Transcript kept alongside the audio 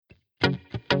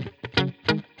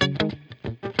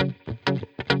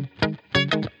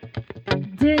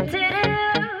This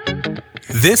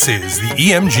is the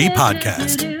EMG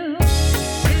Podcast.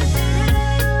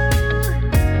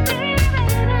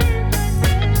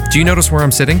 Do you notice where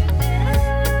I'm sitting?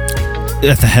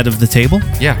 At the head of the table?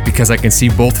 Yeah, because I can see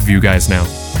both of you guys now.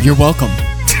 You're welcome.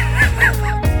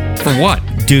 For what?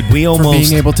 Dude, we For almost...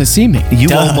 being able to see me. You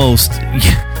Duh. almost...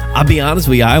 I'll be honest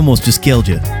with you, I almost just killed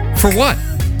you. For what?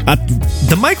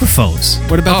 The microphones.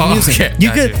 What about the music? Okay. You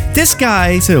Gotcha. could. This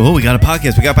guy said, "Oh, we got a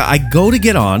podcast. I go to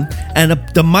get on, and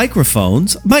the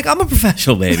microphones. Mike, I'm a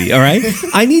professional, baby. All right.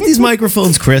 I need these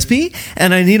microphones crispy,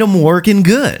 and I need them working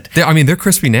good. They're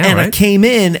crispy now, And right? I came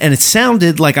in, and it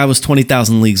sounded like I was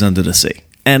 20,000 leagues under the sea,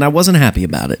 and I wasn't happy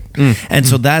about it.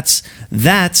 So that's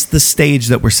the stage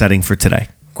that we're setting for today.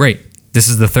 Great. This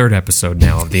is the third episode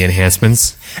now of the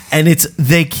Enhancements. And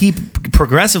they keep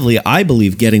progressively, I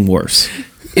believe, getting worse.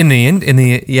 In the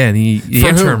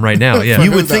interim right now, yeah.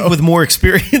 You would think with more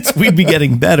experience we'd be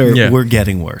getting better. Yeah. We're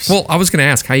getting worse. Well, I was going to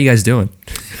ask, how you guys doing?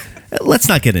 Let's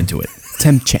not get into it.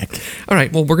 Temp check. All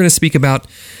right, well, we're going to speak about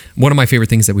one of my favorite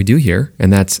things that we do here,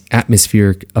 and that's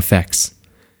atmospheric effects.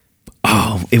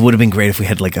 Oh, it would have been great if we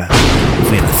had like a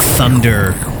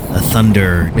thunder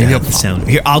Maybe I'll- sound.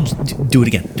 Here, I'll do it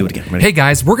again. Ready? Hey,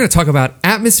 guys, we're going to talk about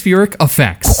atmospheric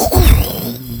effects.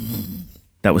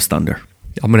 That was thunder.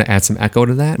 I'm going to add some echo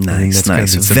to that. I think Nice. that's gonna be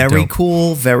some Very dope.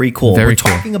 cool. Very cool. Very We're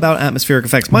cool. talking about atmospheric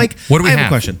effects. Mike, What do we I have have?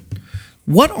 a question.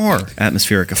 What are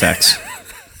atmospheric effects?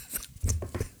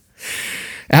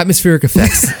 Atmospheric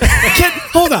effects.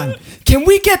 Hold on. Can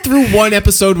we get through one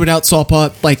episode without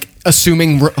Salpa, like,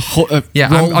 assuming... Yeah,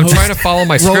 I'm trying to follow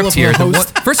my script here.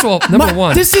 First of all, number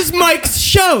one, This is Mike's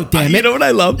show, damn You it. know what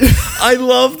I love? I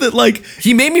love that, like...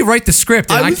 he made me write the script,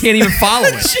 and I can't even follow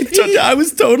it. I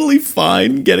was totally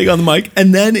fine getting on the mic,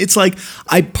 and then it's like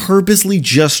I purposely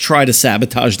just try to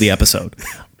sabotage the episode.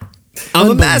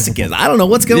 I'm a masochist. I don't know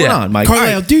what's going Yeah. on, Mike. Carlisle,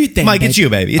 All right. do your thing, Mike. It's baby. you,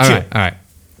 baby. It's All you. right, all right.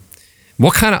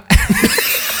 What kind of...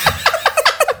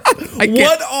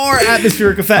 What are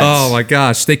atmospheric effects? Oh my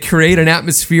gosh, they create an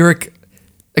atmospheric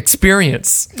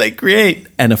experience. They create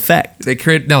an effect.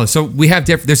 So we have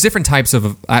there's different types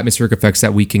of atmospheric effects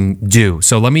that we can do.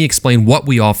 So let me explain what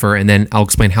we offer, and then I'll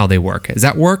explain how they work. Does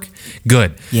that work?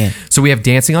 Good. Yeah. So we have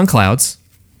dancing on clouds.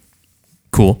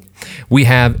 Cool. We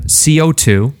have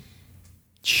CO2.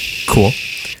 Cool.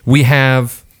 We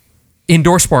have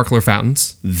indoor sparkler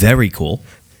fountains. Very cool.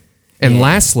 And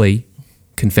lastly,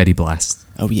 confetti blasts.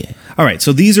 Oh, yeah. All right,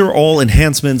 so these are all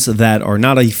enhancements that are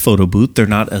not a photo booth. They're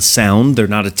not a sound. They're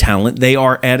not a talent. They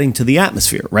are adding to the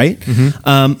atmosphere, right?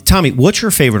 Tommy, what's your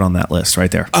favorite on that list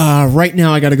right there? Right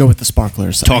now, I got to go with the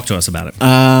sparklers. Talk to us about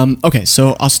it. Okay,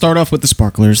 so I'll start off with the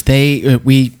sparklers.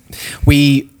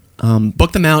 We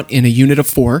book them out in a unit of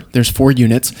 4. There's 4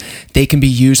 units. They can be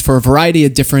used for a variety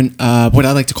of different, what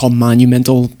I like to call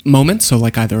monumental moments. So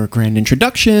like either a grand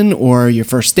introduction or your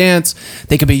first dance.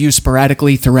 They can be used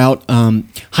sporadically throughout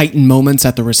heightened moments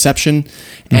at the reception.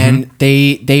 And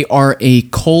they are a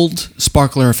cold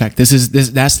sparkler effect.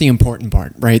 That's the important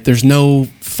part, right? There's no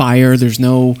fire. There's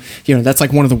no, that's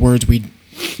like one of the words we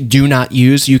do not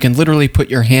use. You can literally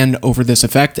put your hand over this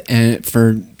effect and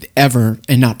forever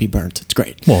and not be burnt. It's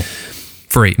great. Well,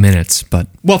 for 8 minutes, but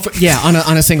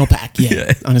on a single pack.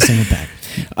 Yeah, on a single pack.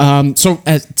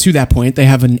 To that point, they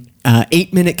have an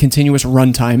 8-minute continuous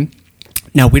runtime.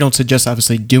 Now, we don't suggest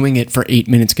obviously doing it for 8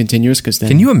 minutes continuous because then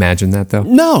can you imagine that though?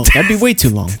 No, that'd be way too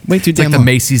long. Way too It's damn like the long.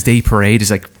 Macy's Day Parade is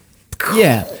like.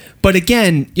 Yeah. But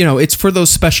again, it's for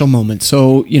those special moments.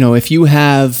 So, if you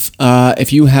have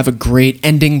a great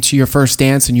ending to your first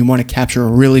dance and you want to capture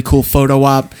a really cool photo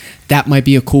op, that might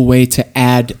be a cool way to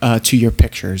add to your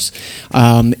pictures.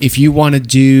 If you want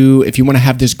to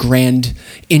have this grand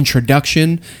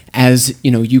introduction as,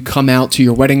 you come out to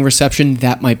your wedding reception,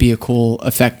 that might be a cool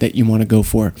effect that you want to go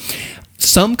for.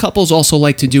 Some couples also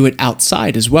like to do it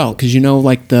outside as well because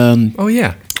like the Oh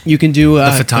yeah. you can do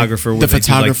the photographer, the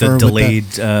photographer with the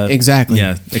with delayed, exactly,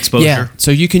 exposure. Yeah,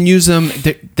 so you can use them.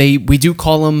 We do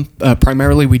call them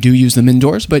primarily. We do use them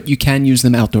indoors, but you can use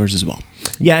them outdoors as well.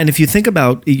 Yeah, and if you think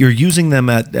about you're using them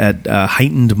at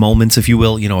heightened moments, if you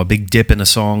will, a big dip in a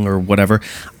song or whatever.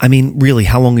 I mean, really,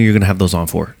 how long are you going to have those on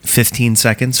for? 15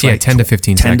 seconds? Yeah, right? 10 to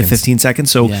 15 10 seconds. to 15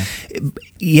 seconds. So,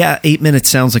 yeah, 8 minutes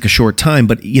sounds like a short time,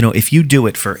 but, if you do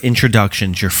it for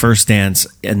introductions, your first dance,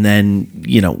 and then,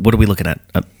 what are we looking at?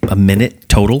 A minute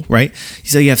total, right?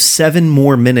 So you have 7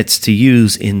 more minutes to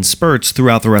use in spurts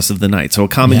throughout the rest of the night. So a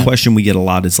common question we get a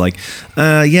lot is like,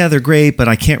 yeah, they're great, but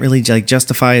I can't really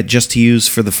justify it just to use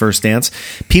use for the first dance.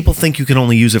 People think you can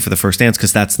only use it for the first dance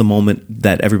because that's the moment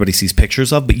that everybody sees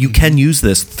pictures of, but you can use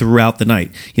this throughout the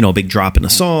night. A big drop in a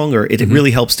song, or it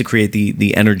really helps to create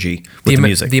the energy with the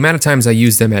music. The amount of times I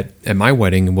used them at my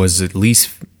wedding was at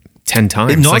least 10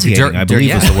 times. Nauseating, I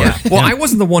believe was the word. Yeah. Well, I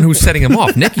wasn't the one who was setting them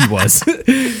off. Nikki was.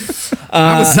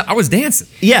 I was dancing.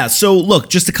 Yeah. So look,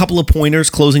 just a couple of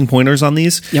closing pointers on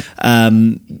these. Yep.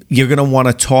 You're going to want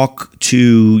to talk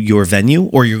to your venue,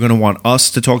 or you're going to want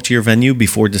us to talk to your venue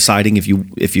before deciding if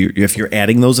you're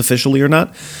adding those officially or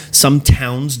not. Some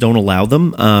towns don't allow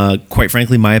them. Quite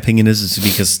frankly, my opinion is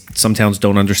because some towns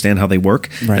don't understand how they work,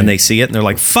 and they see it and they're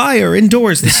like, fire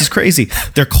indoors. This is crazy.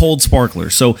 They're cold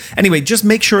sparklers. So anyway, just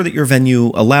make sure that your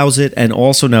venue allows it, and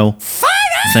also know.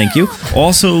 Thank you.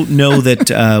 Also know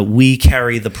that we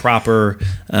carry the proper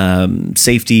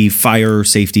fire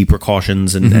safety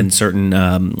precautions and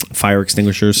certain fire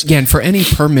extinguishers. Yeah, and for any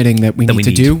permitting that we need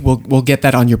to do, we'll get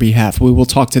that on your behalf. We will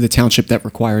talk to the township that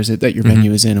requires it, that your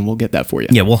venue is in, and we'll get that for you.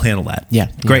 Yeah, we'll handle that.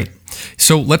 Yeah. Great.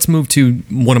 So let's move to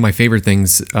one of my favorite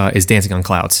things is dancing on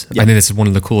clouds. I think this is one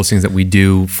of the coolest things that we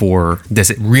do for this.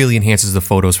 It really enhances the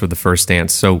photos for the first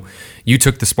dance. So you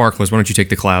took the sparklers. Why don't you take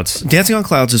the clouds? Dancing on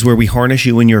clouds is where we harness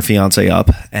you and your fiance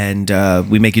up, and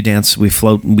we make you dance. We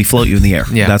float you in the air.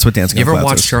 Yeah, that's what dancing on clouds is. You ever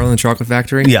watch Charlie and the Chocolate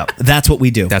Factory? Yeah, that's what we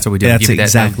do. That's what we do. That's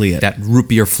exactly it. That root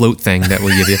beer float thing that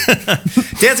we'll give you.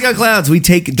 Dancing on clouds. We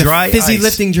take dry fizzy ice.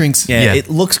 lifting drinks. Yeah, it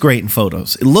looks great in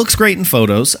photos.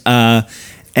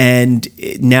 And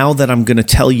now that I'm going to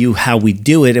tell you how we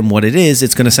do it and what it is,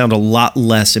 it's going to sound a lot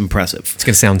less impressive. It's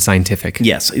going to sound scientific.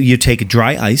 Yes. You take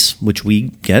dry ice, which we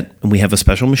get, and we have a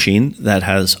special machine that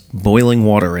has boiling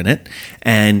water in it,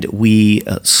 and we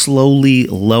slowly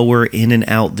lower in and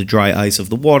out the dry ice of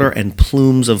the water, and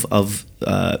plumes of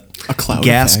a cloud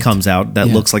gas effect. comes out that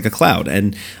looks like a cloud,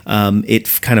 and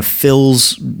it kind of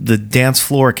fills the dance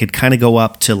floor. It could kind of go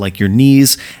up to like your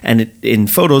knees, and in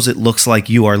photos it looks like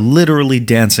you are literally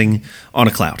dancing on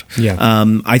a cloud.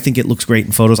 I think it looks great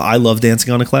in photos. I love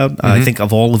dancing on a cloud. I think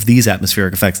of all of these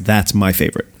atmospheric effects, that's my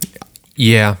favorite.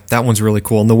 Yeah, that one's really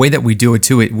cool. And the way that we do it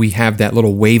too, we have that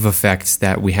little wave effect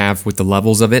that we have with the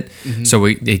levels of it. So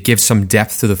it gives some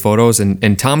depth to the photos.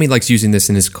 And Tommy likes using this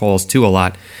in his calls too a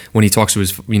lot when he talks to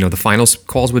his, the finals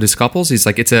calls with his couples. He's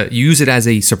like, use it as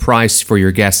a surprise for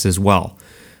your guests as well,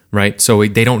 right? So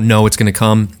they don't know it's going to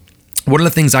come. One of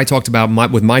the things I talked about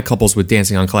with my couples with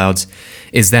Dancing on Clouds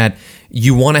is that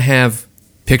you want to have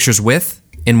pictures with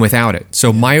and without it.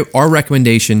 So our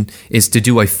recommendation is to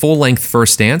do a full-length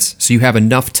first dance so you have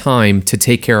enough time to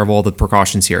take care of all the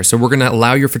precautions here. So we're going to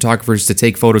allow your photographers to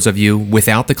take photos of you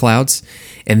without the clouds,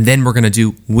 and then we're going to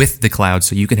do with the clouds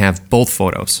so you can have both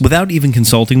photos. Without even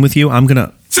consulting with you, I'm going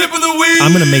to tip of the week.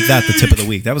 I'm going to make that the tip of the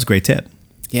week. That was a great tip.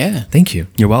 Yeah. Thank you.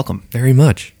 You're welcome. Very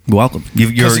much. You're welcome.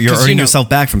 You're earning yourself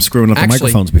back from screwing up the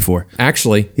microphones before.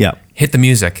 Actually, yeah. Hit the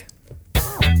music.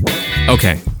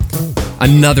 Okay.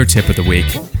 Another tip of the week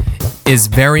is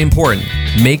very important.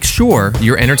 Make sure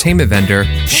your entertainment vendor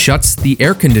shuts the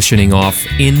air conditioning off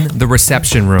in the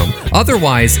reception room.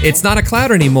 Otherwise, it's not a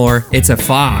cloud anymore, it's a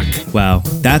fog. Wow,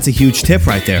 that's a huge tip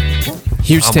right there.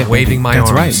 Huge I'm tip. waving my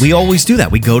That's arms. right. We always do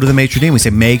that. We go to the maitre d' and we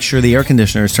say, make sure the air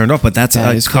conditioner is turned off. But that's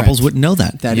That is couples correct. wouldn't know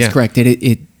that. That is correct.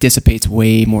 It dissipates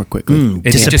way more quickly.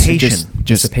 It's Dissipation.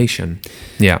 Dissipation.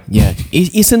 Yeah. Yeah.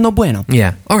 It's no bueno.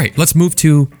 Yeah. All right, let's move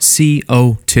to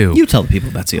CO2. You tell the people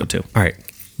about CO2. All right,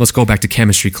 let's go back to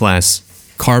chemistry class.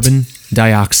 Carbon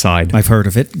dioxide. I've heard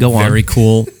of it. Go on. Very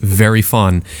cool, very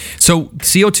fun. So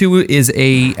CO2 is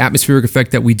a atmospheric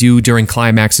effect that we do during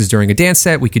climaxes during a dance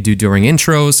set. We could do during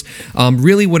intros.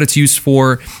 Really what it's used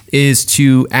for is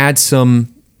to add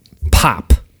some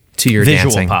pop to your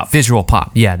Visual dancing. pop. Visual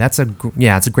pop. Yeah, it's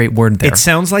a great word there. It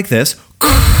sounds like this.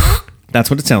 That's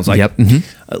what it sounds like. Yep.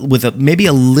 With maybe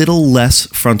a little less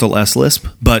frontal S-lisp,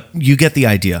 but you get the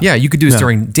idea. Yeah, you could do this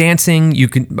during dancing. You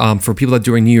could, for people that are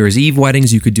doing New Year's Eve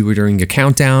weddings, you could do it during a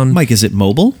countdown. Mike, is it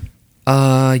mobile?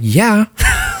 Yeah.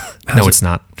 No, it's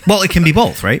not. Well, it can be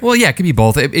both, right? Well, yeah, it can be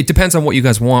both. It depends on what you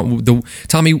guys want.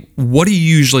 Tommy, what do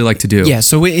you usually like to do? Yeah,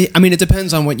 so it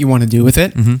depends on what you want to do with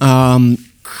it.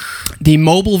 The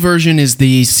mobile version is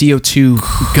the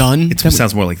CO2 gun. It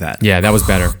sounds more like that. Yeah, that was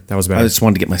better. I just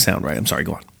wanted to get my sound right. I'm sorry.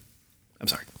 Go on. I'm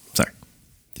sorry.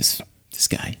 This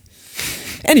guy.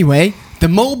 Anyway, the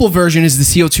mobile version is the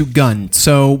CO2 gun.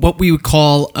 So what we would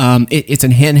call it's a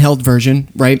handheld version,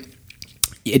 right?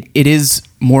 It is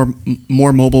more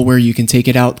mobile, where you can take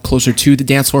it out closer to the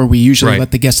dance floor. We usually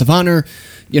let the guests of honor,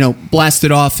 blast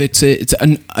it off. It's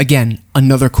again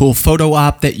another cool photo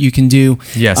op that you can do.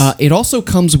 Yes. It also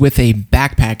comes with a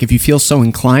backpack. If you feel so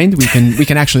inclined, we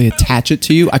can actually attach it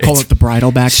to you. I call it the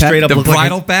bridal backpack. Straight up The look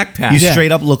bridal like backpack. You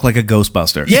straight up look like a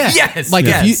Ghostbuster. Yeah. Yes. Like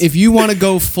Yes. if you want to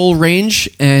go full range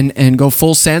and go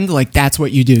full send, like that's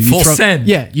what you do. You Full send.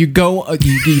 Yeah. You go. You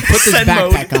put this Send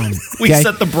backpack mode. on. We okay?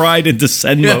 set the bride into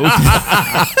send mode.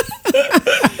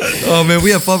 Oh man,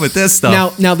 we have fun with this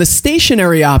stuff. Now the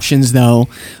stationary options though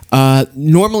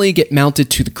normally get mounted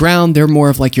to the ground. They're more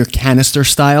of like your canister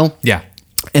style. Yeah.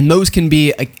 And those can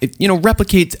be,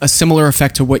 replicate a similar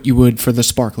effect to what you would for the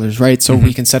sparklers, right? So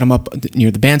we can set them up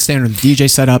near the bandstand or the DJ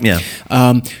setup. Yeah.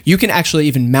 You can actually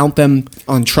even mount them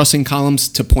on trussing columns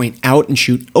to point out and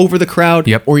shoot over the crowd.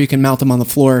 Yep. Or you can mount them on the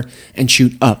floor and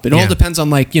shoot up. It all Yeah. depends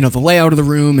on the layout of the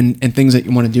room and things that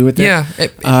you want to do with it.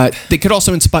 Yeah. They could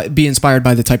also be inspired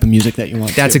by the type of music that you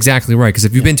want. That's too. exactly right. Because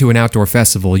if you've been to an outdoor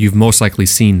festival, you've most likely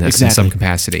seen this in some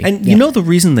capacity. And you know the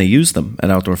reason they use them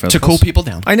at outdoor festivals? To cool people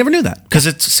down. I never knew that.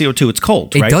 Because it's CO2, it's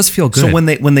cold, It right? does feel good. So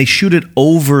when they shoot it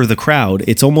over the crowd,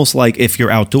 it's almost like if you're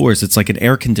outdoors, it's like an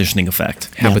air conditioning effect.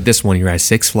 How about this one? You're at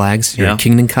Six Flags. You're Yeah. at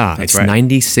Kingdom Cod. That's It's right.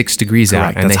 96 degrees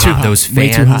out, Correct. and That's they too have hot. those Way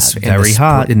too fans, hot. and Very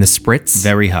hot. in the spritz.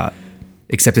 Very hot.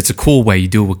 Except it's a cool way. You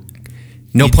do it.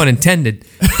 No pun intended,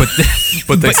 but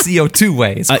the CO2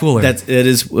 way is cooler. It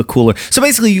is cooler. So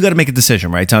basically, you got to make a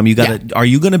decision, right, Tom? You got to. Are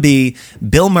you going to be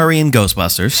Bill Murray in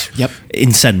Ghostbusters? Yep.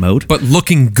 In send mode. but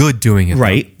looking good doing it.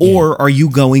 Right, or are you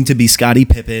going to be Scottie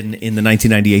Pippen in the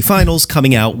 1998 finals,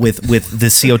 coming out with the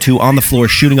CO2 on the floor,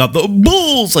 shooting up the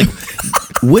Bulls? Like,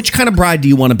 which kind of bride do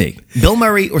you want to be, Bill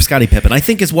Murray or Scottie Pippen? I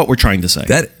think is what we're trying to say.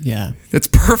 That's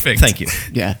perfect. Thank you.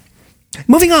 Yeah.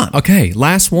 Moving on. Okay,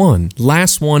 last one,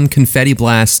 confetti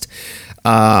blast.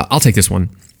 I'll take this one.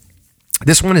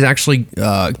 This one is actually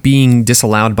being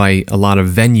disallowed by a lot of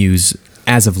venues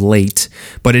as of late,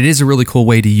 but it is a really cool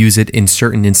way to use it in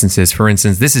certain instances. For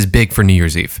instance, this is big for New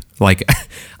Year's Eve. Like,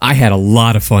 I had a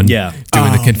lot of fun doing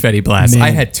the confetti blast. man.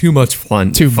 I had too much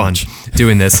fun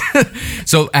doing this.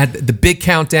 So at the big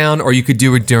countdown, or you could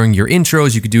do it during your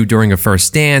intros, you could do it during a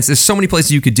first dance. There's so many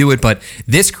places you could do it, but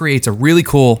this creates a really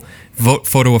cool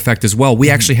photo effect as well. We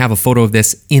actually have a photo of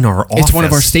this in our office. It's one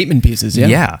of our statement pieces. Yeah.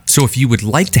 Yeah. So if you would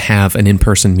like to have an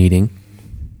in-person meeting,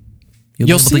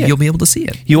 you'll be able to see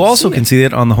it. You also can see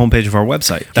it on the homepage of our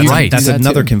website. That's, Right. that's Do that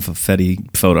another too. confetti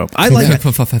photo. I like it.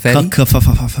 Confetti?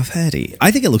 Confetti. I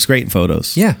think it looks great in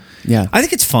photos. Yeah. Yeah. I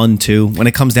think it's fun too. When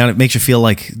it comes down, it makes you feel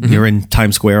like you're in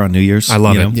Times Square on New Year's. I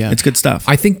love You it. know? Yeah. It's good stuff.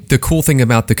 I think the cool thing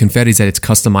about the confetti is that it's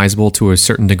customizable to a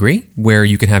certain degree, where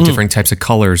you can have different types of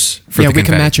colors for the we confetti.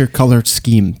 can match your color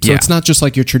scheme. So Yeah. it's not just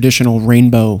like your traditional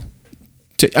rainbow.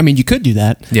 You could do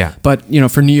that. Yeah. But,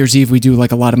 for New Year's Eve, we do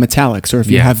like a lot of metallics. Or if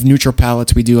you Yeah. have neutral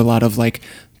palettes, we do a lot of like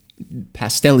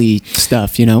pastel-y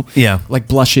stuff, Yeah. Like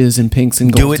blushes and pinks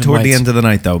and golds. Do it toward the end of the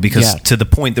night, though, because Yeah. to the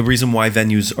point, the reason why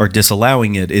venues are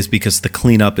disallowing it is because the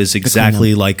cleanup is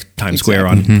exactly like Times Square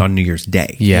on New Year's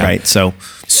Day. Yeah. Right. So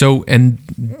And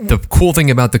the cool thing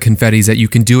about the confetti is that you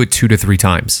can do it 2 to 3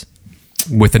 times.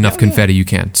 With enough confetti, you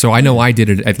can. So I know I did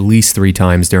it at least 3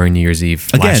 times during New Year's Eve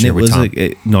last again, year it with was Tom.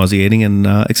 nauseating and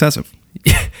excessive.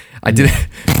 I did it.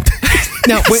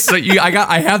 Now, wait, So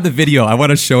I have the video. I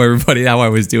want to show everybody how I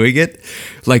was doing it,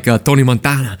 like Tony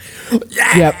Montana.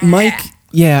 yeah, Mike.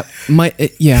 Yeah,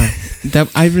 That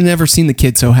I've never seen the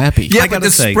kid so happy. Yeah, I but gotta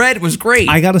the say- spread was great.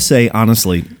 I gotta say,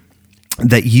 honestly,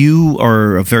 that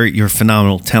you're a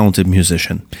phenomenal, talented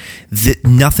musician. That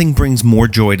nothing brings more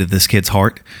joy to this kid's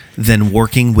heart than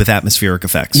working with atmospheric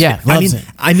effects. Yeah, loves it.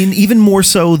 I mean, even more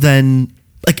so than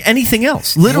like anything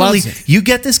else. Literally, Loves it. you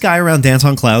get this guy around Dance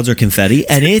on Clouds or Confetti,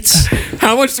 and it's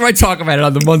How much do I talk about it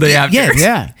on the Monday after?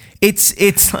 yeah.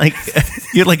 It's like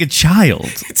you're like a child.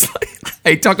 It's like,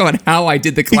 I talk about how I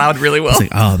did the cloud really well. It's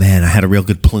like, oh man, I had a real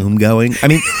good plume going. I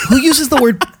mean, who uses the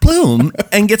word plume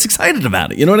and gets excited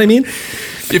about it? You know what I mean?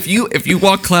 If you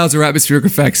walk clouds or atmospheric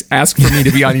effects, ask for me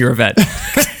to be on your event.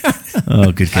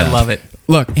 Oh, good God. I love it.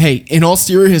 Look, hey, in all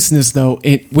seriousness, though,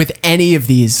 with any of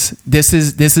these, this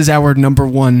is our number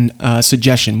one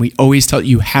suggestion. We always tell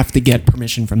you have to get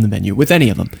permission from the venue with any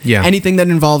of them. Yeah. Anything that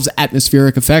involves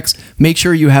atmospheric effects, make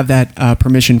sure you have that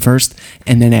permission first,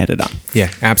 and then add it on.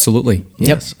 Yeah, absolutely.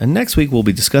 Yes. And next week we'll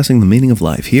be discussing the meaning of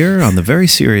life here on the very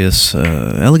serious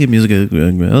Elegant Music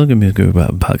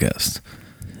podcast.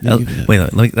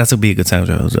 Wait, that's would be a good sound.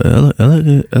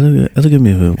 Elegant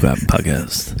Music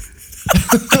podcast.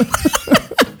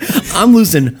 I'm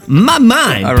losing my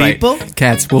mind, All right, people.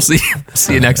 Cats. We'll see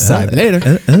you next time.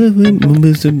 Later. Elegant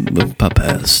Music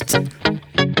podcast.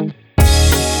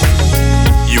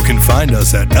 can find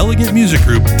us at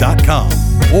elegantmusicgroup.com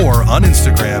or on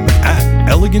Instagram at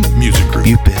Elegant Music Group.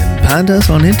 You can find us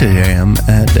on Instagram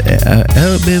at